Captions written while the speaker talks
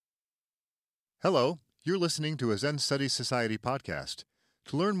Hello, you're listening to a Zen Studies Society podcast.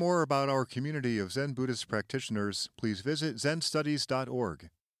 To learn more about our community of Zen Buddhist practitioners, please visit zenstudies.org.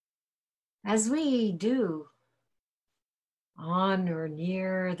 As we do on or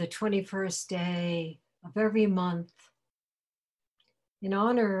near the 21st day of every month, in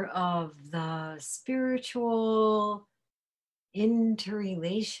honor of the spiritual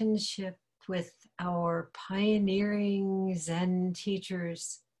interrelationship with our pioneering Zen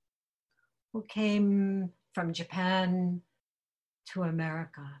teachers who came from Japan to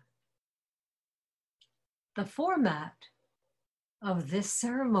America. The format of this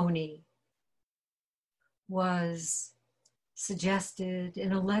ceremony was suggested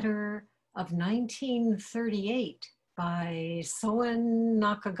in a letter of 1938 by Soen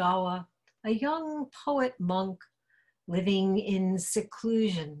Nakagawa, a young poet monk living in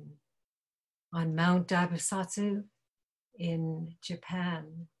seclusion on Mount Daibusatsu in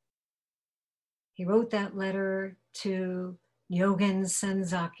Japan. He wrote that letter to Nyogen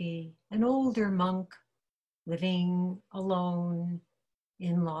Senzaki, an older monk living alone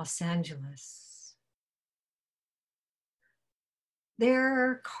in Los Angeles.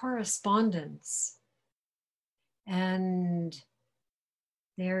 Their correspondence and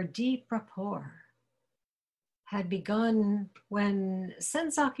their deep rapport had begun when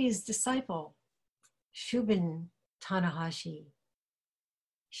Senzaki's disciple, Shubin Tanahashi,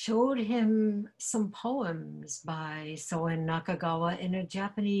 showed him some poems by Soen Nakagawa in a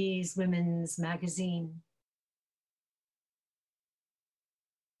Japanese women's magazine.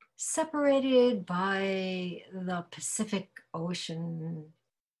 Separated by the Pacific Ocean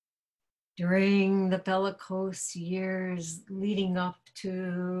during the bellicose years leading up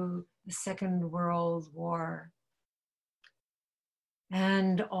to the Second World War,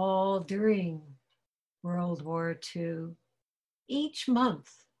 and all during World War II, each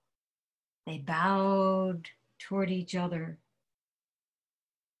month they bowed toward each other,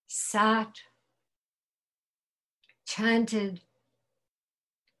 sat, chanted,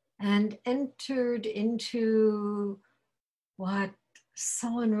 and entered into what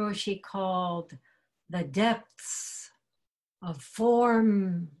Soen Roshi called the depths of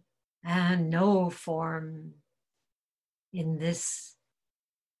form and no form in this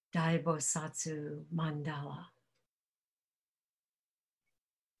Daibosatsu mandala.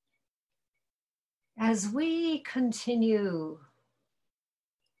 As we continue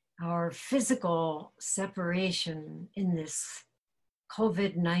our physical separation in this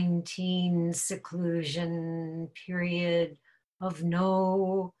COVID-19 seclusion period of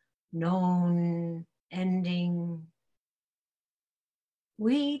no known ending,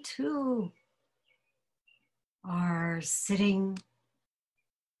 we too are sitting,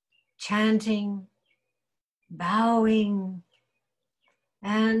 chanting, bowing,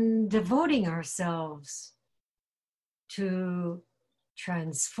 and devoting ourselves to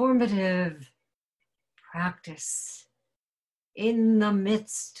transformative practice in the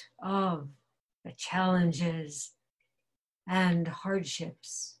midst of the challenges and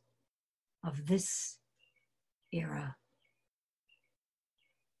hardships of this era.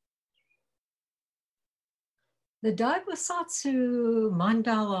 The Daibosatsu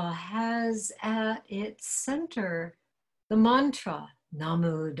mandala has at its center the mantra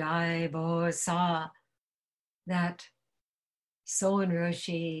Namu Daibosa that Soen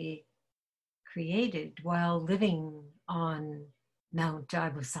Roshi created while living on Mount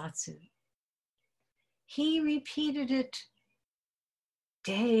Daibusatsu. He repeated it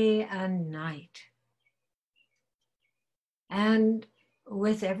day and night. And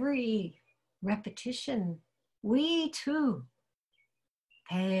with every repetition, we too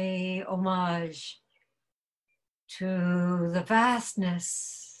pay homage to the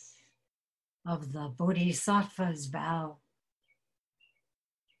vastness of the Bodhisattva's vow.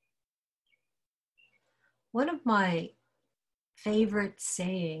 One of my favorite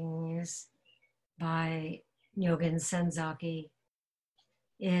sayings by Nyogen Senzaki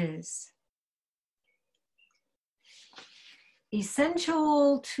is,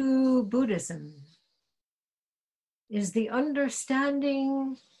 essential to Buddhism is the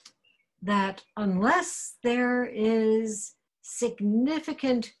understanding that unless there is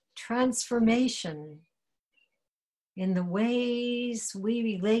significant transformation in the ways we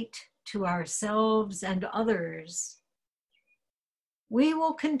relate to ourselves and others, we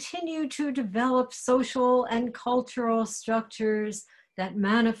will continue to develop social and cultural structures that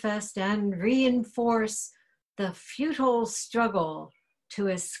manifest and reinforce the futile struggle to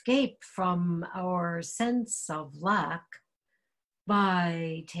escape from our sense of lack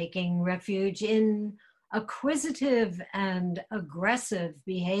by taking refuge in acquisitive and aggressive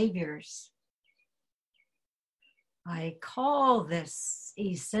behaviors. I call this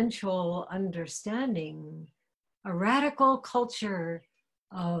essential understanding a radical culture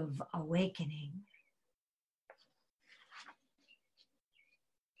of awakening.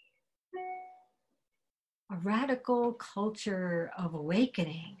 A radical culture of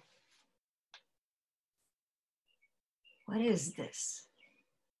awakening. What is this?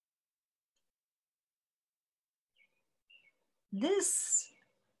 This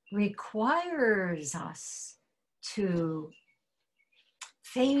requires us to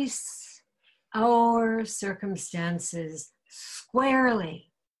face our circumstances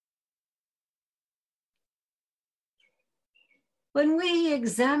squarely. When we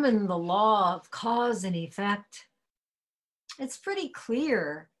examine the law of cause and effect, it's pretty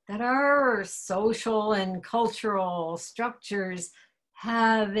clear that our social and cultural structures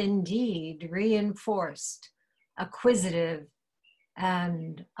have indeed reinforced acquisitive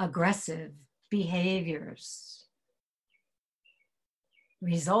and aggressive behaviors,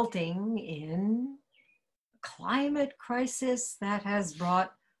 resulting in a climate crisis that has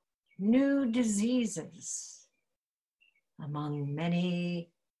brought new diseases, among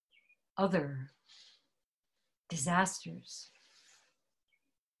many other disasters.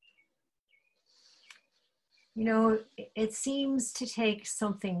 You know, it seems to take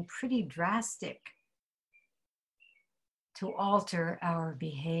something pretty drastic to alter our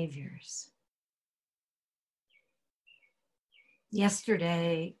behaviors.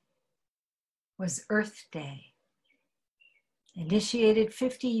 Yesterday was Earth Day, initiated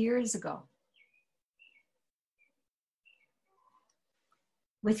 50 years ago.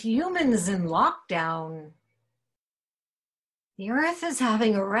 With humans in lockdown, the Earth is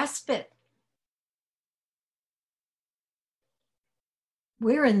having a respite.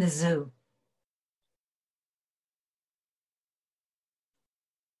 We're in the zoo.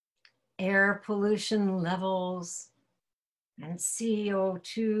 Air pollution levels and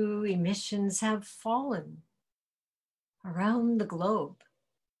CO2 emissions have fallen around the globe.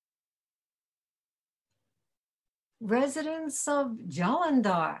 Residents of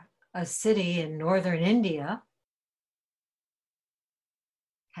Jalandhar, a city in northern India,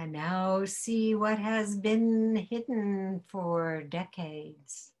 can now see what has been hidden for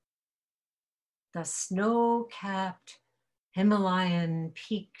decades. The snow-capped Himalayan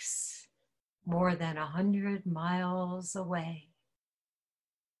peaks more than 100 miles away.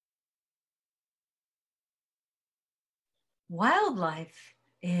 Wildlife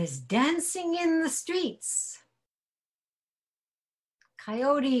is dancing in the streets.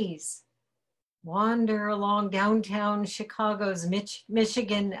 Coyotes wander along downtown Chicago's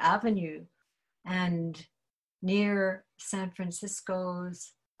Michigan Avenue and near San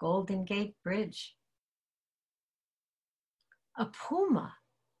Francisco's Golden Gate Bridge. A puma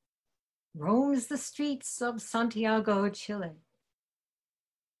roams the streets of Santiago, Chile.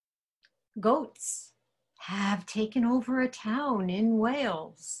 Goats have taken over a town in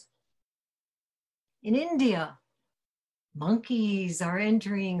Wales. In India, monkeys are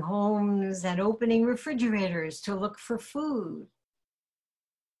entering homes and opening refrigerators to look for food.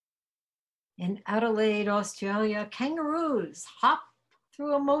 In Adelaide, Australia, kangaroos hop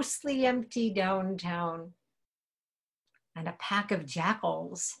through a mostly empty downtown. And a pack of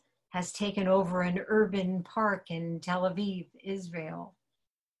jackals has taken over an urban park in Tel Aviv, Israel.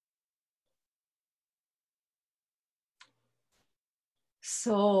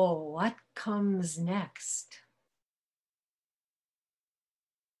 So what comes next?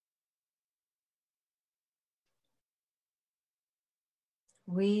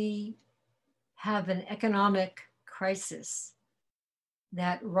 We have an economic crisis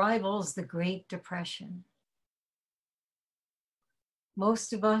that rivals the Great Depression.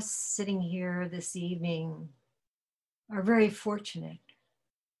 Most of us sitting here this evening are very fortunate.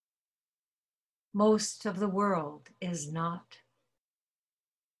 Most of the world is not.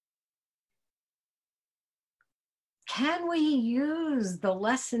 Can we use the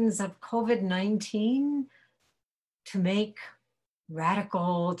lessons of COVID-19 to make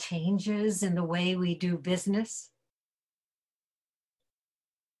radical changes in the way we do business?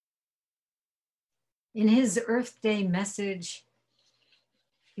 In his Earth Day message,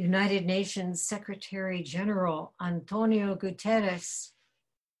 United Nations Secretary General Antonio Guterres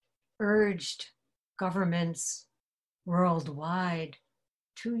urged governments worldwide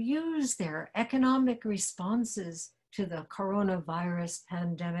to use their economic responses to the coronavirus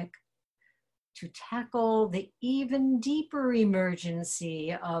pandemic to tackle the even deeper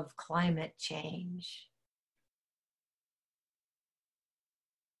emergency of climate change.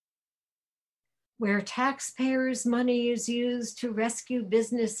 Where taxpayers' money is used to rescue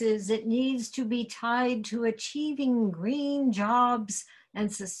businesses, it needs to be tied to achieving green jobs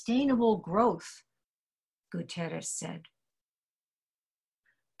and sustainable growth, Guterres said.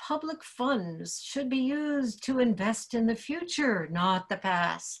 Public funds should be used to invest in the future, not the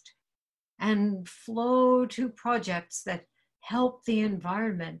past, and flow to projects that help the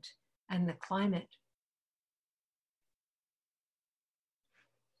environment and the climate.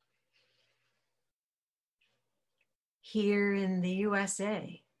 Here in the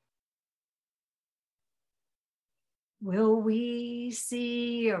USA, will we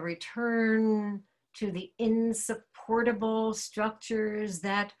see a return to the insupportable structures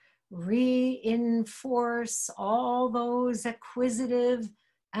that reinforce all those acquisitive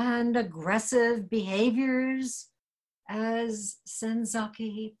and aggressive behaviors, as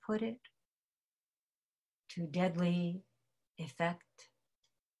Senzaki put it, to deadly effect?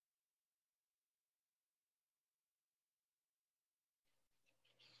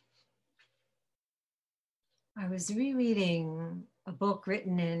 I was rereading a book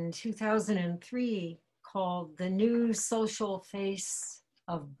written in 2003 called The New Social Face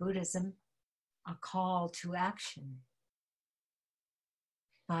of Buddhism, A Call to Action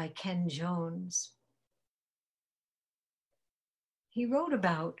by Ken Jones. He wrote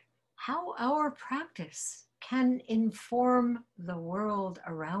about how our practice can inform the world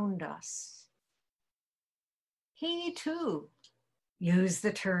around us. He too used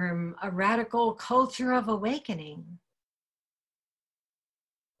the term a radical culture of awakening,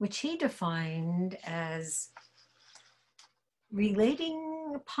 which he defined as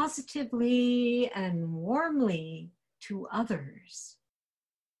relating positively and warmly to others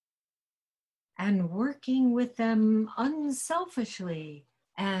and working with them unselfishly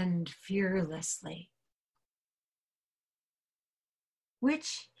and fearlessly,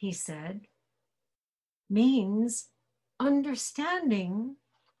 which, he said, means understanding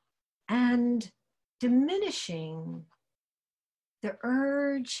and diminishing the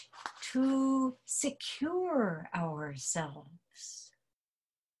urge to secure ourselves.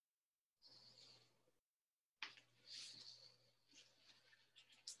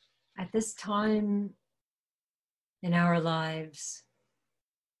 At this time in our lives,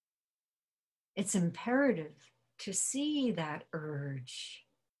 it's imperative to see that urge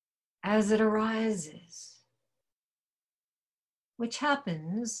as it arises, which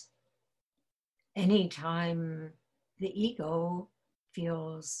happens anytime the ego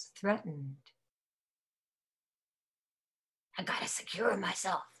feels threatened. I gotta secure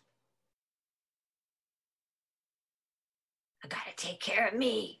myself. I gotta take care of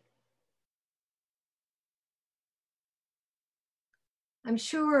me. I'm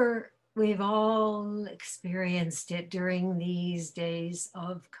sure we've all experienced it during these days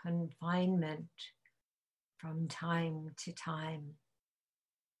of confinement from time to time.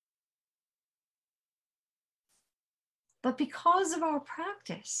 But because of our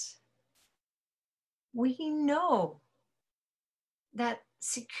practice, we know that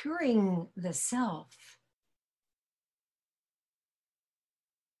securing the self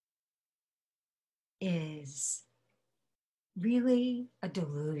is really a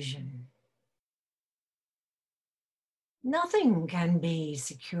delusion. Nothing can be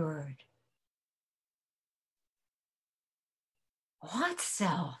secured. What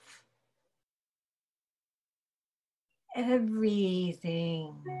self?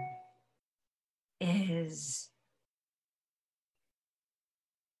 Everything is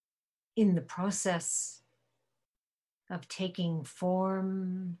in the process of taking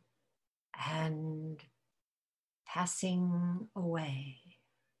form and passing away.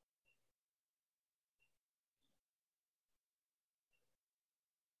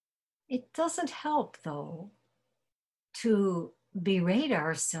 It doesn't help, though, to berate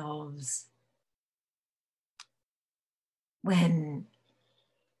ourselves when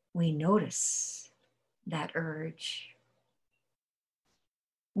we notice that urge,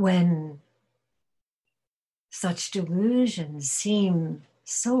 when such delusions seem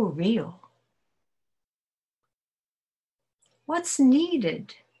so real. What's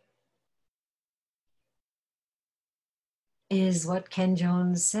needed is what Ken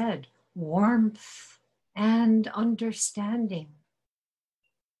Jones said, warmth and understanding.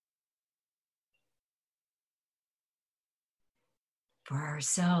 For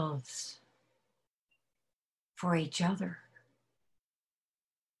ourselves, for each other,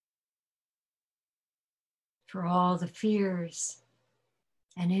 for all the fears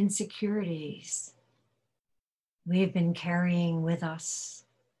and insecurities we've been carrying with us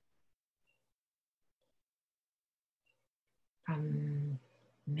from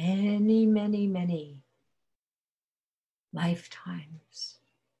many, many, many lifetimes.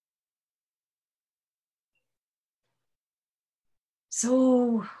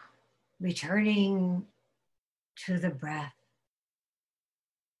 So, returning to the breath,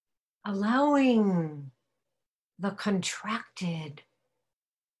 allowing the contracted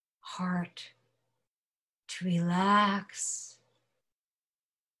heart to relax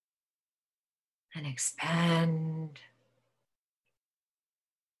and expand.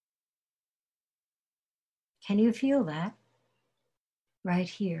 Can you feel that? Right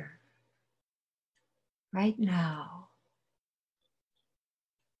here, right now.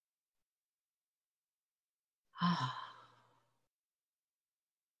 Ah.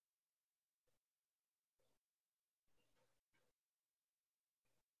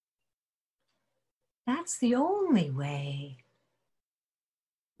 That's the only way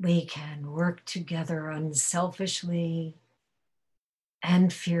we can work together unselfishly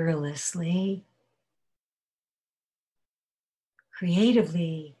and fearlessly,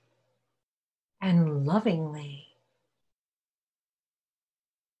 creatively and lovingly,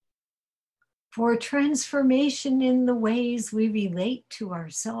 for transformation in the ways we relate to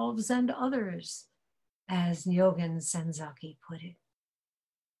ourselves and others, as Nyogen Senzaki put it.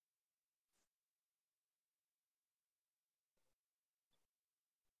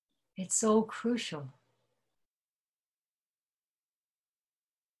 It's so crucial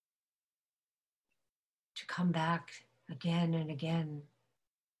to come back again and again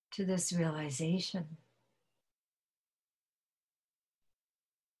to this realization.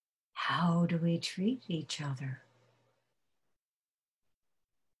 How do we treat each other?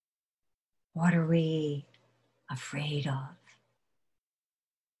 What are we afraid of?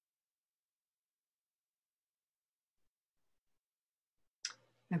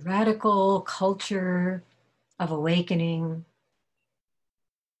 The radical culture of awakening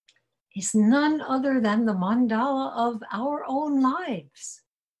is none other than the mandala of our own lives.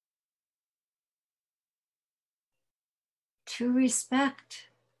 To respect,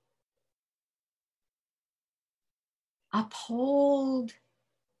 uphold,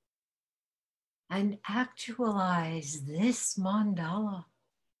 and actualize this mandala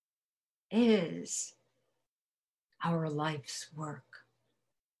is our life's work.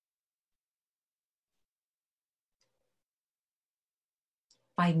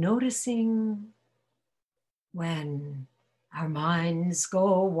 By noticing when our minds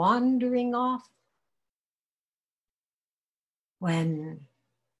go wandering off, when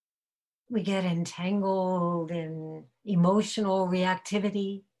we get entangled in emotional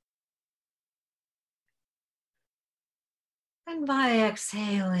reactivity, and by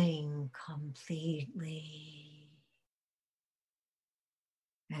exhaling completely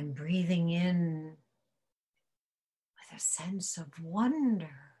and breathing in with a sense of wonder,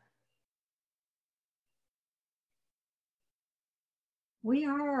 we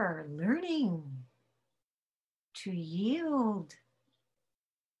are learning to yield,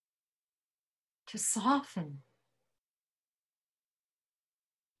 to soften,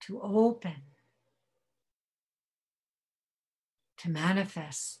 to open, to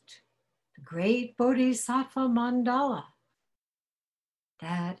manifest the great Bodhisattva mandala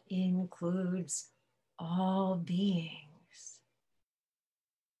that includes all beings.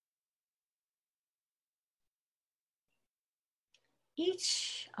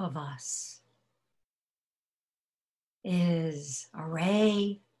 Each of us is a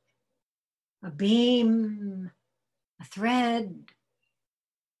ray, a beam, a thread,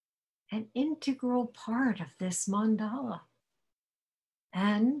 an integral part of this mandala.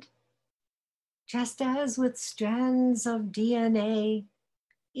 And just as with strands of DNA,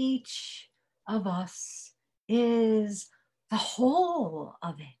 each of us is the whole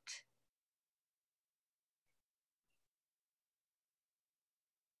of it.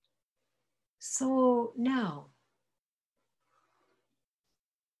 So now,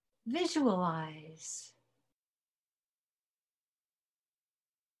 visualize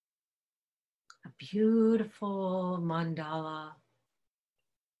a beautiful mandala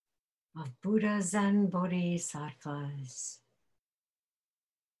of Buddhas and Bodhisattvas.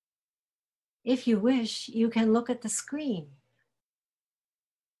 If you wish, you can look at the screen.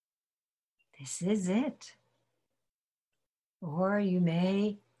 This is it. Or you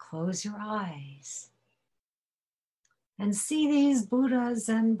may close your eyes and see these Buddhas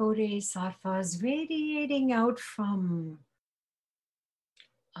and Bodhisattvas radiating out from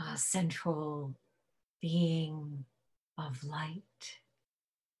a central being of light.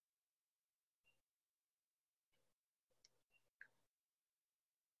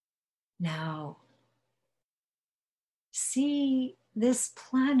 Now, see this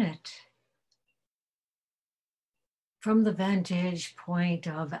planet from the vantage point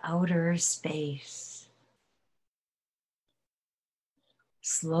of outer space,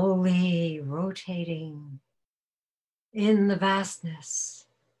 slowly rotating in the vastness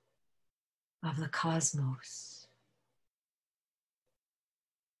of the cosmos.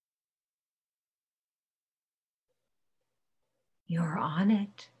 You're on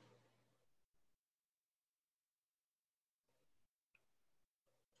it.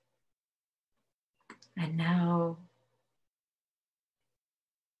 And now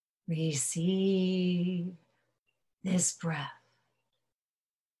receive this breath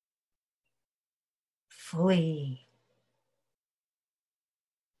fully.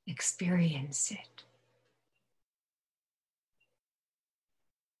 Experience it.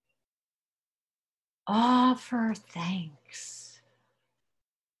 Offer thanks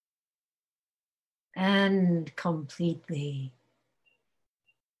and completely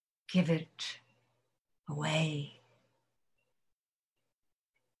give it away.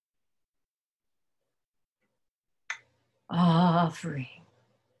 Offering,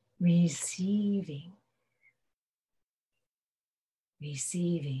 receiving,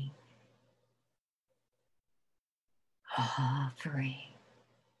 offering.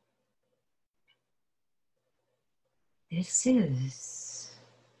 This is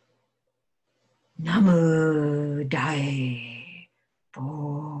Namo Dai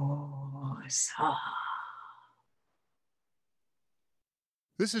Bosa.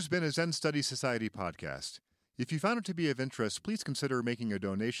 This has been a Zen Study Society podcast. If you found it to be of interest, please consider making a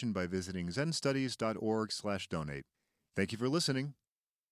donation by visiting zenstudies.org/donate. Thank you for listening.